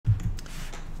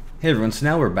Hey everyone, so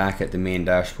now we're back at the main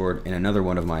dashboard in another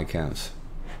one of my accounts.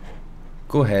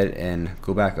 Go ahead and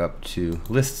go back up to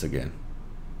lists again.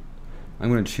 I'm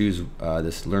going to choose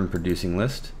this Learn Producing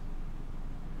list.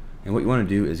 And what you want to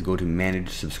do is go to Manage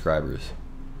Subscribers.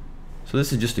 So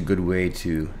this is just a good way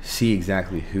to see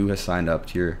exactly who has signed up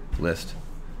to your list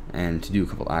and to do a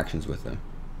couple actions with them.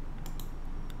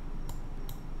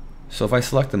 So if I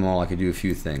select them all, I could do a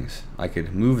few things. I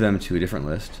could move them to a different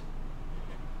list.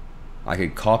 I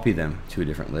could copy them to a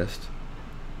different list,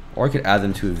 or I could add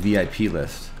them to a VIP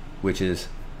list, which is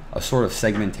a sort of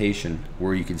segmentation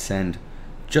where you can send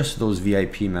just those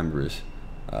VIP members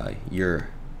your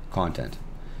content.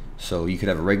 So you could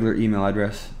have a regular email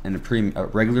address and a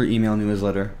regular email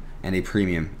newsletter and a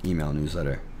premium email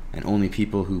newsletter, and only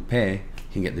people who pay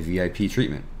can get the VIP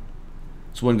treatment.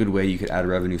 It's one good way you could add a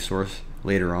revenue source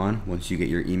later on once you get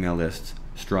your email list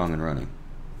strong and running.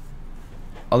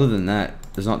 Other than that,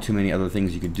 there's not too many other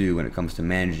things you could do when it comes to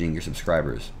managing your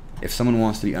subscribers. If someone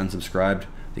wants to be unsubscribed,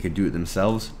 they could do it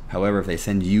themselves. However, if they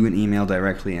send you an email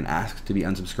directly and ask to be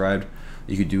unsubscribed,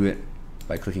 you could do it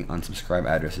by clicking unsubscribe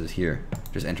addresses here.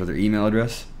 Just enter their email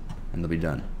address and they'll be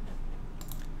done.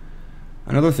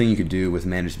 Another thing you could do with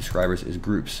managed subscribers is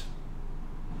groups.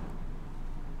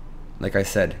 Like I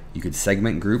said, you could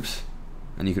segment groups,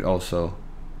 and you could also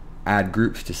add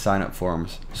groups to sign up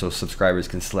forms so subscribers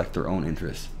can select their own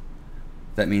interests.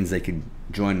 That means they could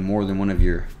join more than one of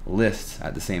your lists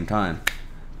at the same time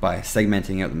by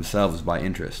segmenting out themselves by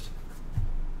interest.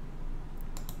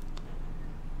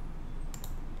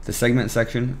 The segment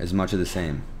section is much of the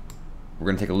same. We're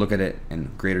going to take a look at it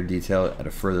in greater detail at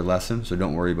a further lesson, so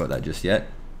don't worry about that just yet.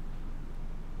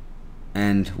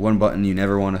 And one button you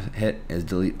never want to hit is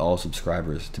delete all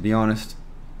subscribers. To be honest,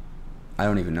 I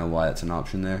don't even know why that's an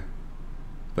option there,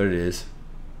 but it is.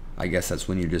 I guess that's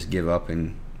when you just give up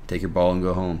and take your ball and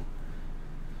go home.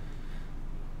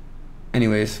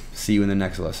 Anyways, see you in the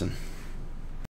next lesson.